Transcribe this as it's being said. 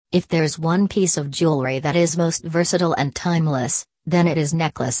If there's one piece of jewelry that is most versatile and timeless, then it is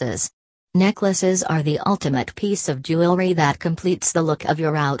necklaces. Necklaces are the ultimate piece of jewelry that completes the look of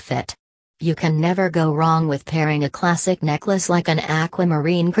your outfit. You can never go wrong with pairing a classic necklace like an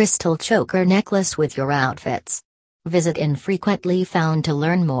aquamarine crystal choker necklace with your outfits. Visit Infrequently Found to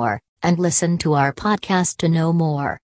learn more, and listen to our podcast to know more.